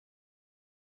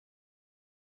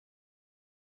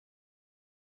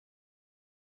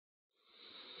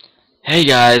Hey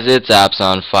guys, it's Apps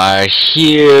on Fire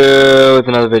here with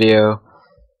another video,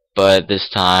 but this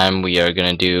time we are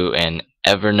gonna do an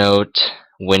Evernote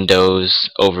Windows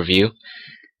overview,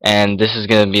 and this is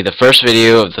gonna be the first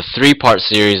video of the three-part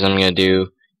series I'm gonna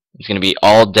do. It's gonna be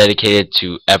all dedicated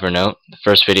to Evernote. The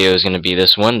first video is gonna be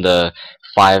this one, the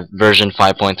version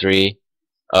 5.3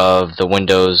 of the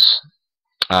Windows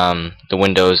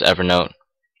Evernote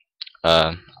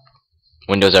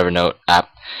app.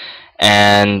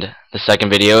 And the second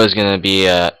video is going to be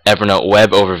a Evernote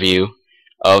web overview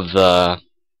of the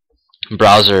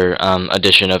browser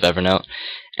edition of Evernote.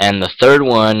 And the third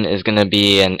one is going to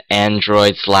be an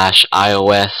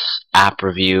Android/iOS app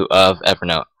review of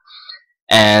Evernote.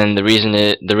 And the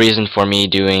reason for me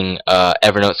doing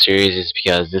Evernote series is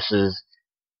because this is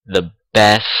the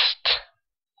best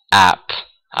app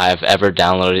I've ever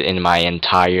downloaded in my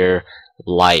entire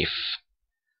life.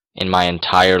 And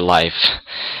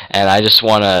I just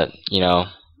want to,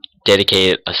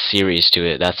 dedicate a series to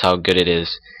it. That's how good it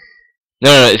is.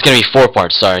 No, it's gonna be 4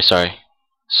 parts. Sorry.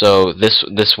 So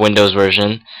this Windows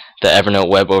version, the Evernote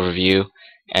web overview,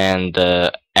 and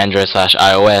the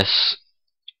Android/iOS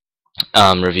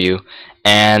review,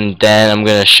 and then I'm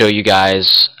gonna show you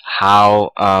guys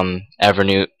how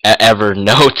Evernote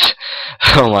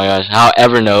oh my gosh, how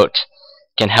Evernote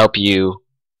can help you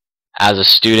as a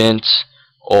student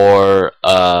or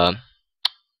a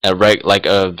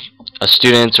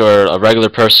student or a regular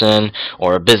person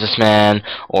or a businessman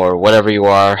or whatever you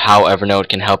are, how Evernote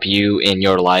can help you in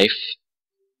your life,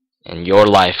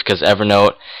 because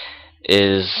Evernote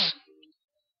is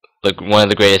like one of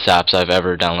the greatest apps I've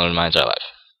ever downloaded in my entire life,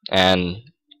 and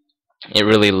it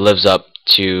really lives up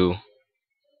to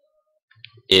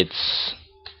its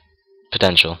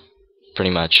potential,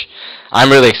 pretty much. I'm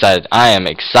really excited. I am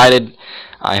excited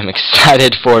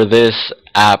for this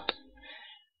app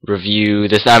review.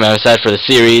 I'm excited for the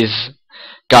series.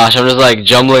 Gosh, I'm just like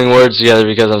jumbling words together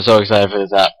because I'm so excited for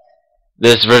this app.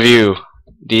 This review.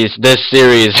 This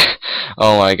series.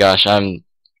 Oh my gosh, I'm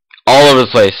all over the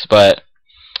place, but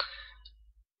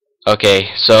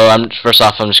okay, so first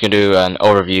off I'm just gonna do an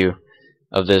overview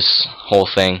of this whole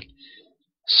thing.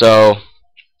 So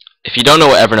if you don't know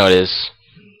what Evernote is,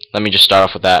 let me just start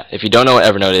off with that. If you don't know what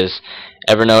Evernote is,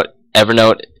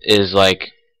 Evernote is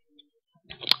like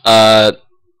a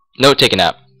note-taking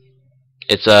app.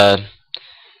 It's a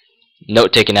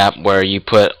note-taking app where you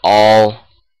put all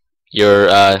your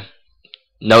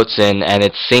notes in, and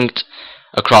it's synced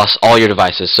across all your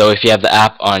devices. So if you have the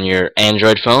app on your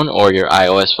Android phone or your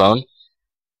iOS phone,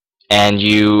 and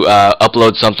you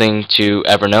upload something to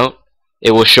Evernote,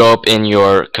 it will show up in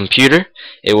your computer,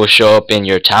 it will show up in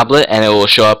your tablet, and it will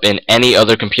show up in any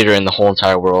other computer in the whole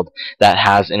entire world that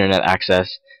has internet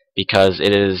access, because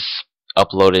it is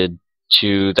uploaded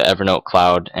to the Evernote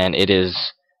cloud. And it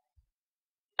is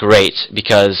great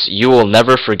because you will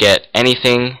never forget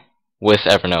anything with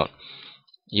Evernote.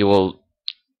 You will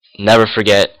never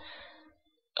forget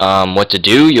what to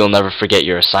do. You'll never forget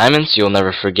your assignments. You'll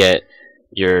never forget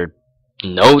your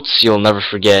notes. You'll never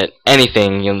forget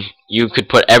anything. You could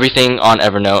put everything on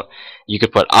Evernote. You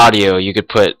could put audio. You could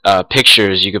put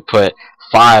pictures. You could put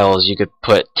files. You could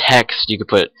put text. You could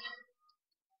put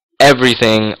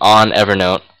everything on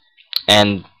Evernote.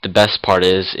 And the best part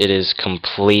is, it is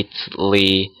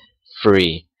completely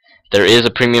free. There is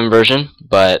a premium version,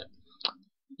 but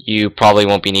you probably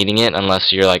won't be needing it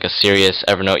unless you're like a serious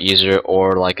Evernote user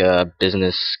or like a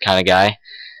business kind of guy.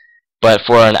 But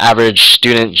for an average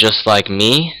student just like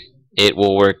me, it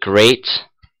will work great.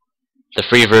 The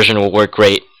free version will work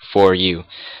great for you.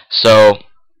 So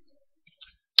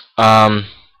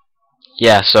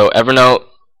yeah, so Evernote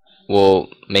will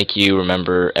make you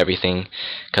remember everything,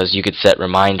 because you could set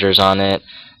reminders on it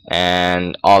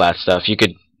and all that stuff. You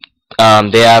could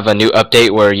they have a new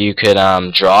update where you could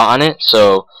draw on it,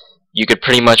 so you could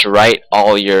pretty much write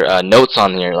all your notes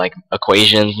on there, like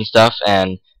equations and stuff,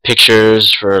 and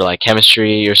pictures for like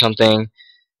chemistry or something.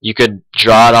 You could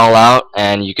draw it all out,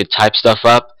 and you could type stuff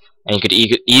up, and you could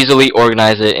easily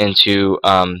organize it into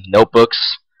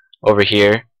notebooks over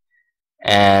here.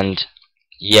 And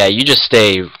yeah, you just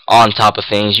stay on top of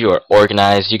things. You are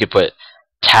organized. You could put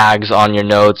tags on your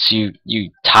notes. You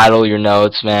title your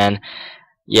notes, man.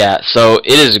 Yeah, so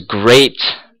it is great.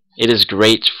 It is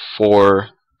great for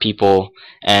people,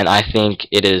 and I think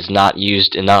it is not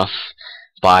used enough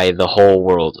by the whole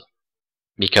world,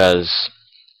 because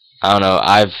I don't know,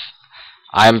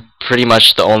 I'm pretty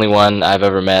much the only one I've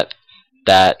ever met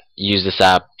that used this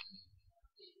app.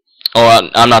 Oh,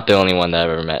 I'm not the only one that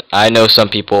I've ever met. I know some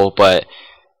people, but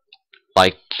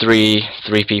like three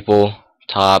people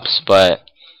tops. But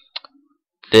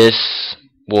this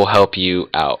will help you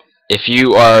out. If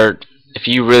you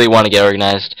really want to get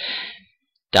organized,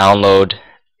 download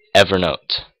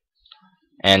Evernote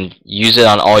and use it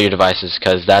on all your devices,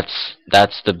 because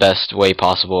that's the best way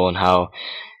possible and how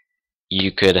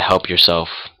you could help yourself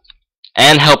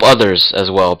and help others as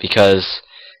well, because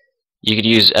you could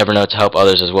use Evernote to help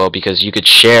others as well, because you could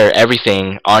share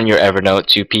everything on your Evernote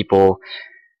to people.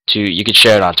 You could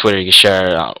share it on Twitter, you could share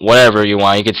it on whatever you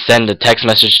want. You could send a text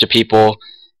message to people.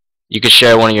 You could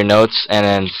share one of your notes and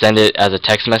then send it as a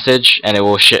text message, and it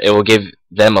will give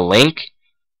them a link,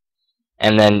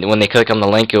 and then when they click on the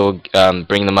link, it will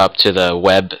bring them up to the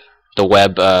web. It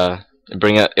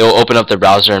will open up the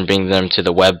browser and bring them to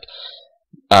the web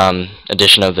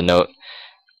edition of the note.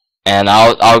 And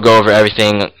I'll go over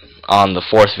everything on the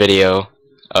fourth video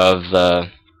of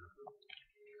the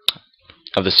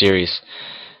series.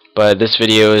 But this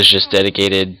video is just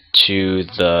dedicated to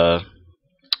the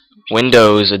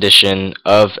Windows edition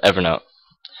of Evernote.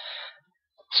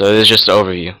 So this is just an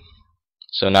overview.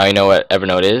 So now you know what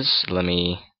Evernote is. Let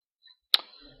me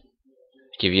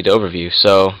give you the overview.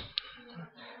 So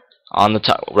on the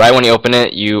top, right when you open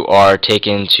it, you are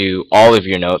taken to all of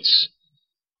your notes,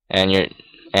 and you're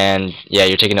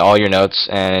taken to all your notes,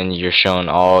 and you're shown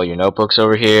all your notebooks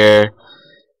over here,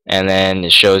 and then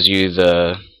it shows you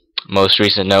the most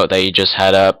recent note that you just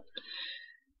had up,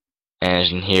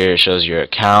 and here it shows your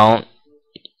account.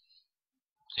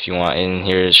 If you want, in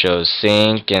here it shows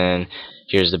sync, and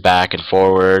here's the back and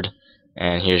forward,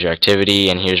 and here's your activity,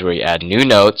 and here's where you add new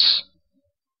notes.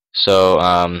 So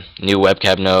new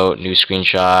webcam note, new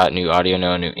screenshot, new audio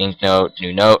note, new ink note,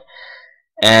 new note.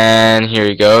 And here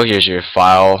you go, here's your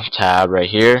file tab right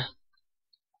here.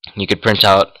 You could print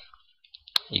out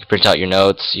your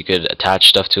notes, you could attach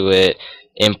stuff to it,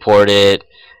 import it.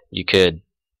 You could,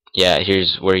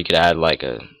 here's where you could add like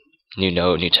a new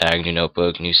note, new tag, new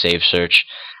notebook, new save search.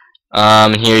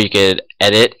 Here you could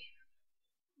edit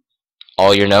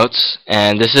all your notes,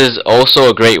 and this is also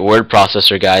a great word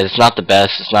processor, guys. It's not the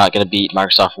best, it's not going to beat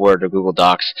Microsoft Word or Google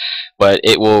Docs, but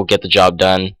it will get the job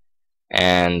done,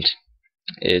 and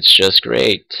it's just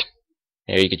great.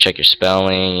 Here you can check your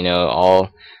spelling, you know,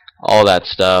 all that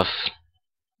stuff.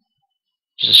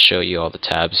 Just show you all the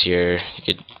tabs here. You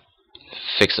could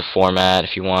fix the format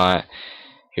if you want.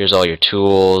 Here's all your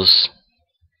tools.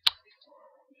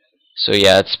 So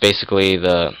yeah, it's basically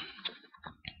the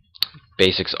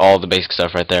basics, all the basic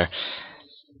stuff right there.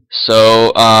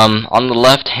 So on the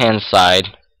left hand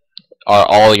side are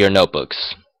all your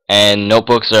notebooks, and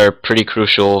notebooks are pretty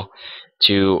crucial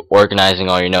to organizing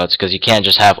all your notes, because you can't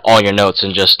just have all your notes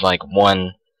in just like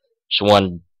one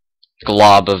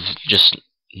glob of just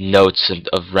notes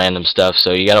of random stuff.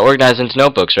 So you gotta organize into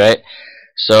notebooks, right?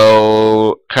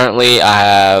 So currently I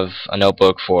have a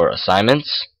notebook for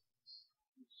assignments,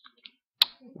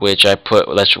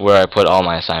 that's where I put all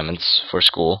my assignments for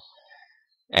school,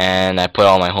 and I put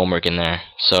all my homework in there.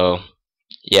 So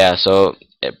yeah, so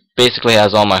it basically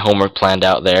has all my homework planned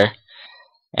out there.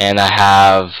 And I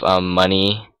have a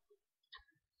money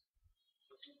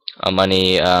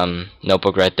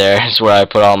notebook right there. It's where I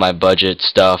put all my budget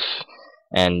stuff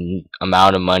and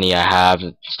amount of money I have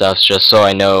and stuff, just so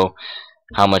I know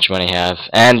how much money I have.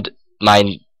 And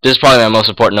this is probably my most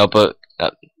important notebook.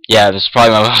 This is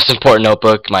probably my most important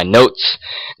notebook, my notes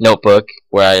notebook,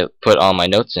 where I put all my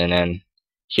notes in. And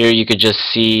here you could just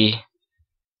see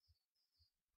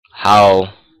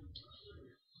how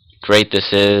great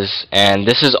this is, and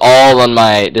this is all on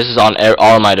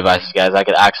all of my devices, guys. I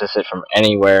could access it from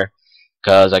anywhere,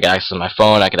 because I could access it on my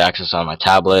phone, I could access it on my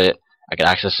tablet, I could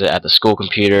access it at the school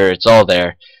computer. It's all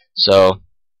there. So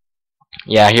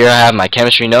yeah, here I have my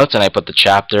chemistry notes, and I put the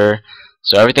chapter,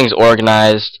 so everything's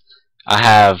organized. I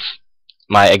have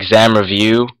my exam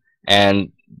review,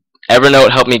 and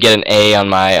Evernote helped me get an A on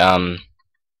my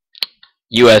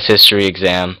US history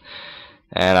exam.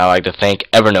 And I like to thank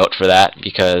Evernote for that,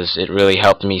 because it really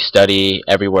helped me study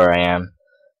everywhere I am.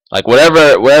 Like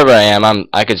wherever I am,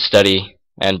 I could study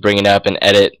and bring it up and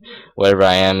edit wherever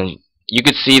I am. And you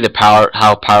could see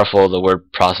how powerful the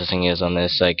word processing is on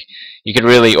this. Like, you could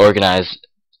really organize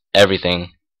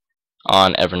everything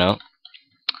on Evernote.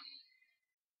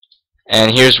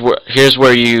 And here's where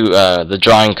the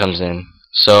drawing comes in.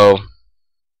 So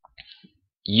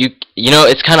you know,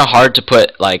 it's kind of hard to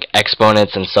put like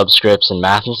exponents and subscripts and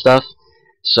math and stuff.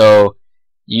 So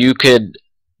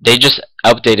they just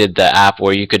updated the app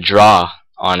where you could draw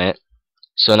on it.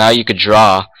 So now you could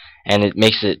draw, and it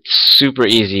makes it super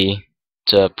easy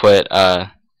to put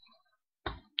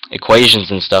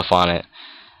equations and stuff on it.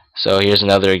 So here's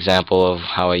another example of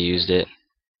how I used it.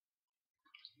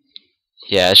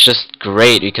 yeah, it's just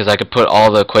great because I could put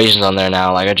all the equations on there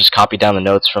now. Like I just copy down the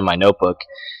notes from my notebook.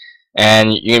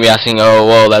 And you're gonna be asking, oh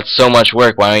well, that's so much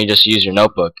work. Why don't you just use your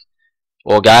notebook?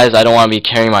 Well, guys, I don't want to be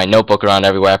carrying my notebook around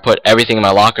everywhere. I put everything in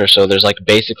my locker, so there's like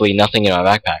basically nothing in my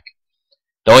backpack.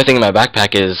 The only thing in my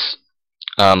backpack is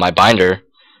my binder,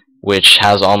 which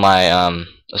has all my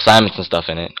assignments and stuff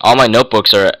in it. All my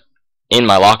notebooks are in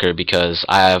my locker because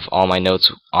I have all my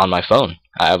notes on my phone.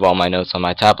 I have all my notes on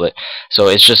my tablet. So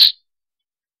it's just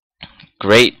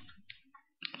great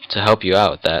to help you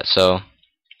out with that. So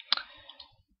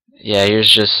yeah,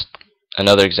 here's just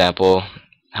another example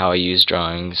how I use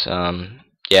drawings.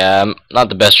 Yeah, I'm not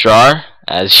the best drawer,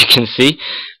 as you can see,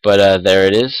 but there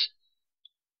it is.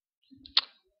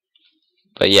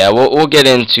 But yeah, we'll get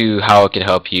into how it could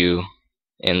help you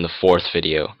in the fourth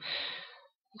video.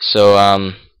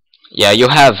 So yeah, you'll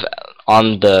have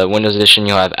on the Windows Edition,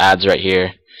 you'll have ads right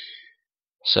here.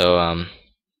 So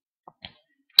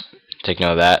take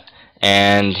note of that.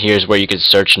 And here's where you could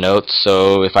search notes.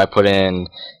 So if I put in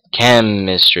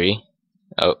chemistry,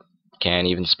 oh, can't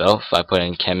even spell. If I put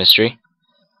in chemistry,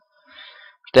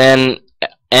 then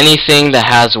anything that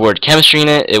has the word chemistry in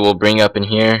it, it will bring up in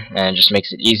here, and it just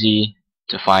makes it easy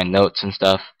to find notes and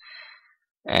stuff.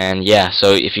 And yeah,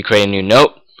 so if you create a new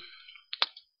note,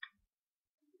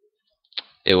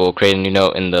 it will create a new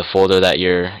note in the folder that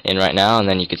you're in right now, and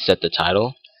then you could set the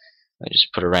title. I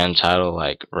just put a random title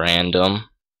like random,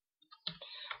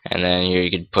 and then here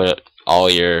you could put all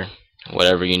your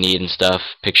whatever you need and stuff,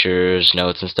 pictures,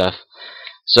 notes and stuff.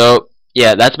 So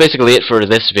yeah, that's basically it for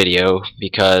this video,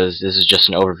 because this is just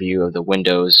an overview of the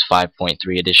Windows 5.3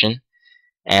 edition,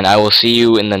 and I will see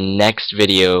you in the next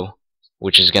video,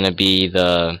 which is going to be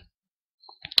the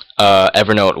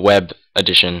Evernote web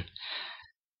edition.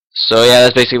 So yeah,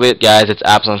 that's basically it, guys. It's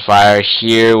Apps on Fire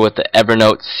here with the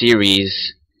Evernote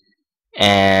series,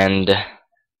 and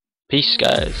peace,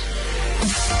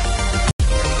 guys.